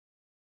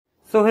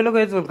So hello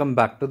guys, welcome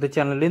back to the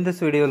channel. In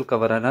this video we'll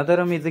cover another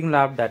amazing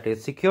lab, that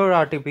is secure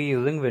RDP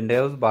using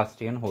Windows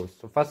Bastion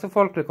host. So first of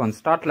all, click on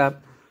start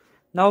lab.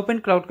 Now open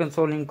Cloud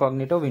Console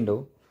incognito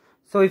window.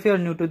 So if you are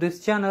new to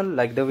this channel,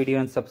 like the video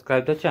and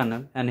subscribe the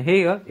channel. And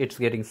here it's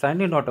getting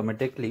signed in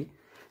automatically.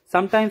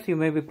 Sometimes you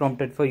may be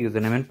prompted for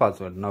username and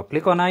password. Now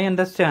click on I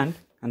understand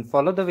and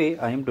follow the way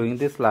I am doing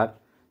this lab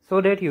so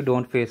that you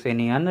don't face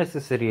any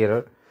unnecessary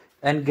error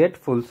and get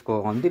full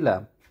score on the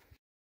lab.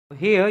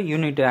 Here you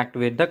need to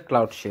activate the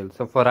Cloud Shell.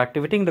 So for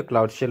activating the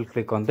Cloud Shell,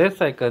 click on this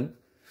icon.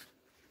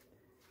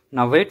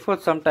 Now wait for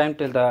some time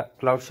till the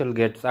Cloud Shell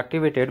gets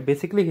activated.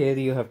 Basically here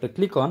you have to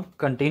click on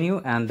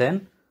continue and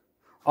then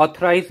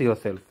authorize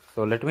yourself.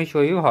 So let me show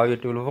you how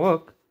it will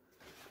work.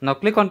 Now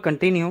click on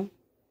continue.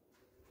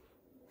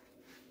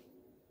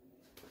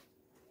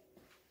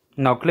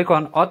 Now click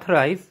on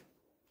authorize.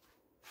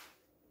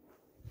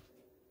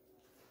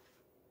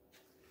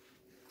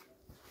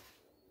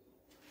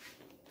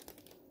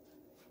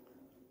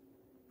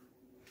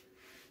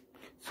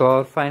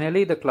 So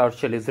finally the Cloud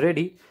Shell is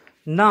ready.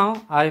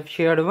 Now I've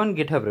shared one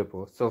GitHub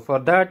repo. So for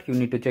that you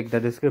need to check the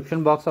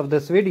description box of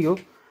this video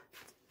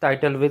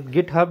titled with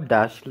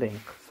GitHub-link.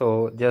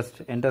 So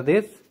just enter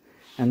this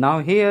and now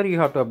here you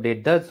have to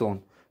update the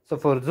zone. So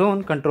for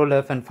zone, Ctrl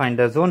F and find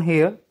the zone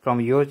here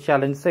from your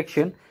challenge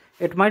section.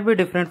 It might be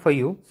different for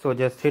you, so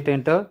just hit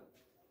enter.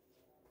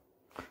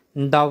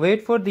 Now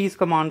wait for these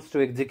commands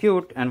to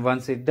execute, and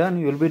once it's done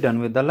you will be done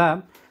with the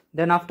lab.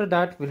 Then after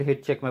that we'll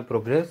hit check my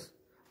progress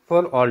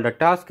for all the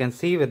tasks and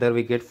see whether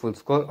we get full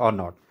score or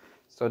not.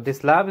 So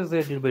this lab is a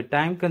little bit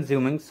time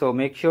consuming, so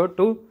make sure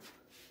to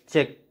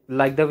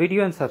like the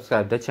video and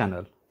subscribe the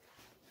channel.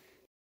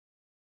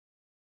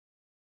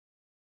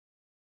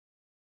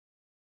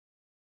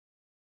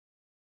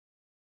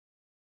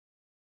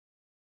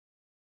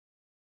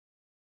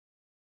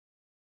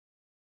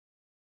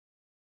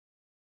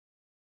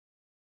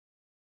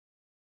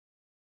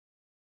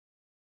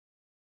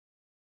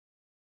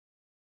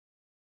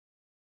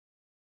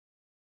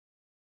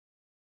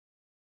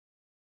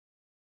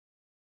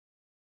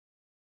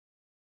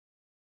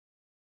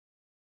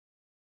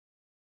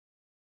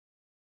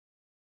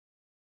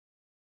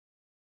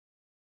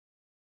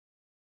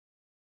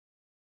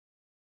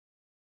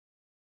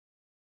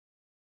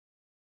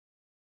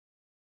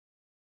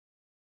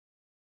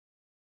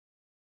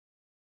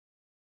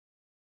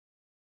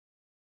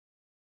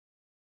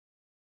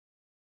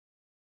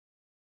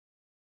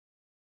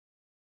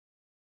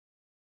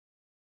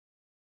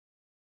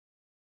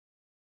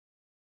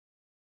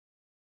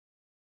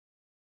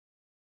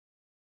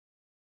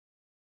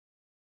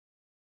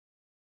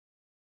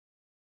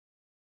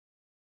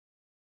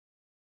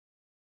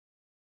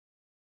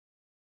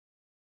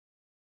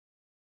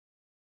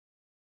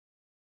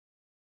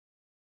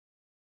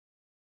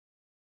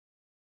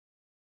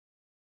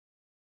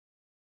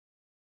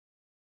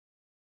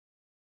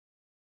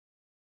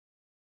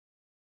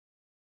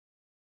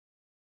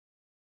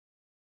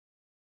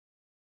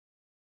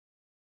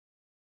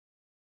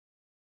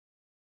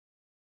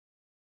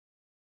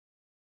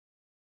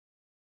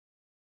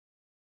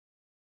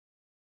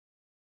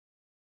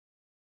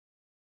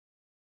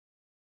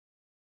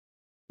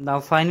 Now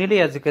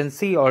finally, as you can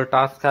see, all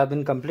tasks have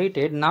been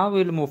completed. Now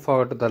we'll move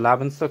forward to the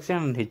lab instruction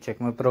and hit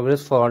check my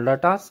progress for all the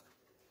tasks.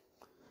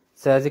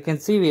 So as you can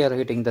see, we are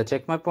hitting the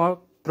check my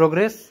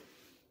progress.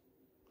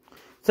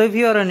 So if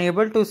you are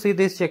unable to see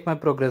this check my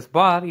progress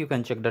bar, you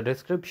can check the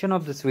description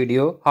of this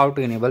video how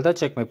to enable the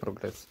check my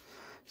progress.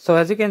 So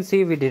as you can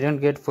see, we didn't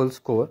get full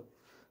score.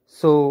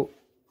 So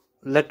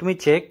let me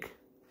check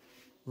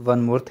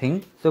one more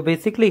thing. So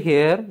basically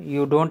here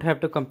you don't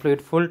have to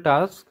complete full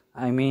task.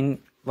 I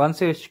mean,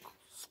 once you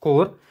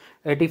score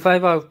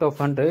 85 out of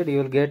 100, you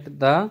will get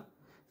the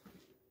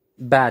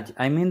badge.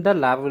 I mean the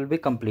lab will be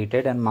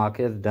completed and mark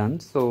is done.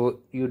 So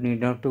you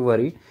need not to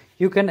worry.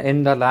 You can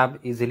end the lab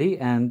easily.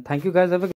 And thank you guys. Have a